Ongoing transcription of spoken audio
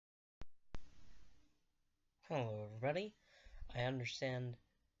Hello, everybody. I understand.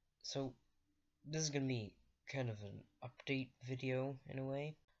 So, this is gonna be kind of an update video in a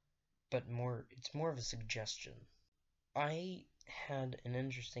way, but it's more of a suggestion. I had an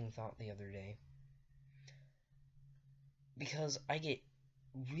interesting thought the other day because I get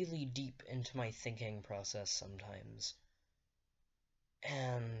really deep into my thinking process sometimes,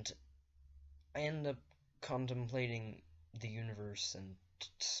 and I end up contemplating the universe and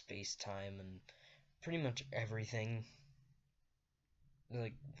space-time and pretty much everything,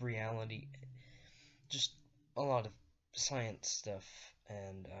 like reality, just a lot of science stuff,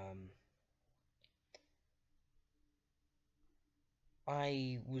 and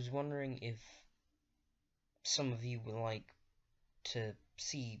I was wondering if some of you would like to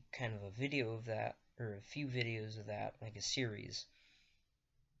see kind of a video of that, or a few videos of that, like a series.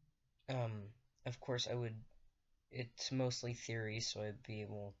 Of course, it's mostly theory, so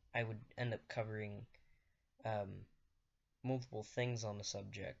I would end up covering, um, multiple things on the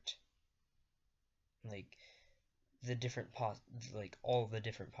subject, like like all the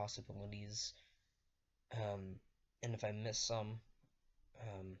different possibilities, um, and if I miss some,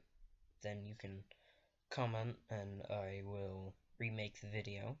 um, then you can comment and I will remake the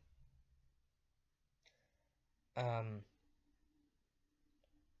video. Um,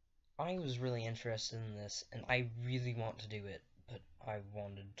 I was really interested in this and I really want to do it, but I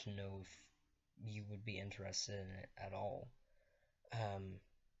wanted to know if you would be interested in it at all.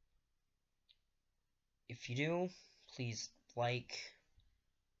 If you do, please like.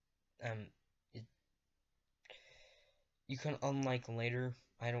 Um, it, you can unlike later.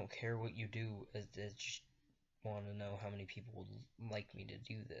 I don't care what you do. I just want to know how many people would like me to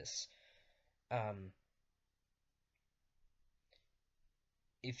do this. Um,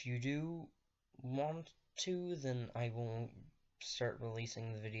 if you do want to, then I will start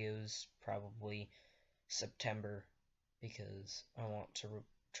releasing the videos probably September, because I want to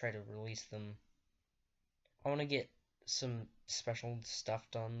try to release them. I want to get some special stuff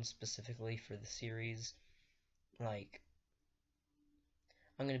done specifically for the series. Like,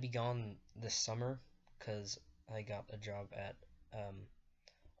 I'm going to be gone this summer because I got a job at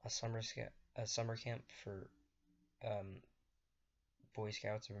a summer camp for um, Boy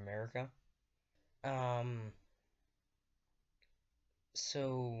Scouts of America. Um,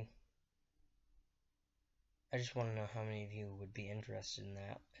 so I just want to know how many of you would be interested in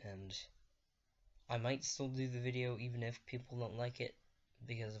that, and I might still do the video even if people don't like it,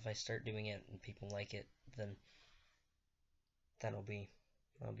 because if I start doing it and people like it, then that'll be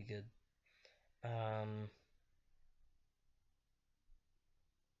good. Um,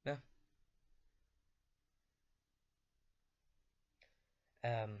 yeah.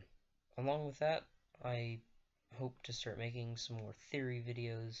 Um, Along with that, I hope to start making some more theory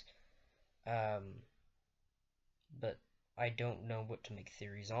videos. Um, but I don't know what to make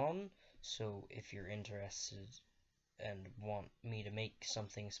theories on, so if you're interested and want me to make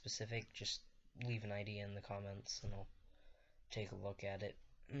something specific, just leave an idea in the comments and I'll take a look at it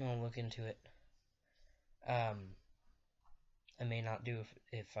and I'll look into it. I may not do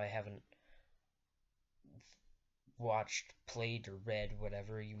if I haven't watched, played, or read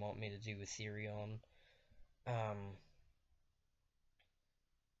whatever you want me to do a theory on.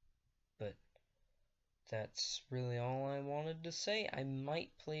 But that's really all I wanted to say. I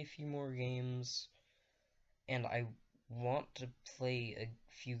might play a few more games, and I want to play a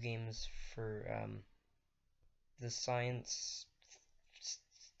few games for the science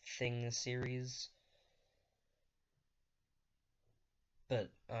thing series, but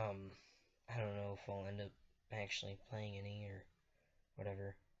I don't know if I'll end up actually playing any or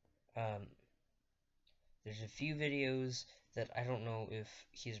whatever. Um, there's a few videos that I don't know if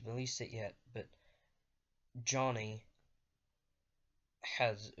he's released it yet, but Johnny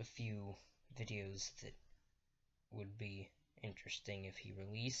has a few videos that would be interesting if he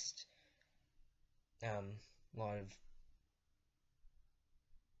released. A lot of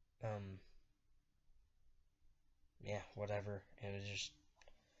um, yeah, whatever. And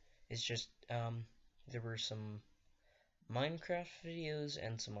it's just there were some Minecraft videos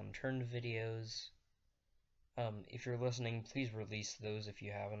and some Unturned videos. If you're listening, please release those if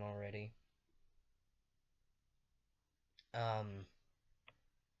you haven't already.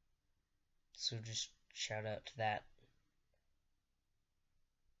 So just shout out to that.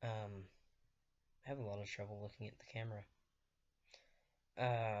 I have a lot of trouble looking at the camera.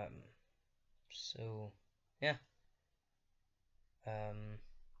 So yeah.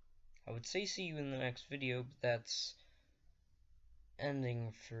 I would say see you in the next video, but that's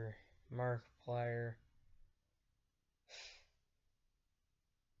ending for Markiplier.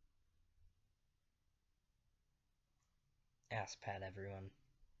 AskPat, everyone.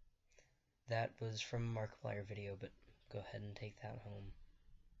 That was from a Markiplier video, but go ahead and take that home.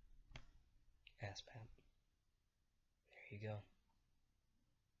 AskPat. There you go.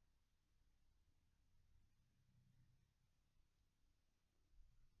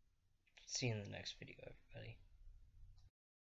 See you in the next video, everybody.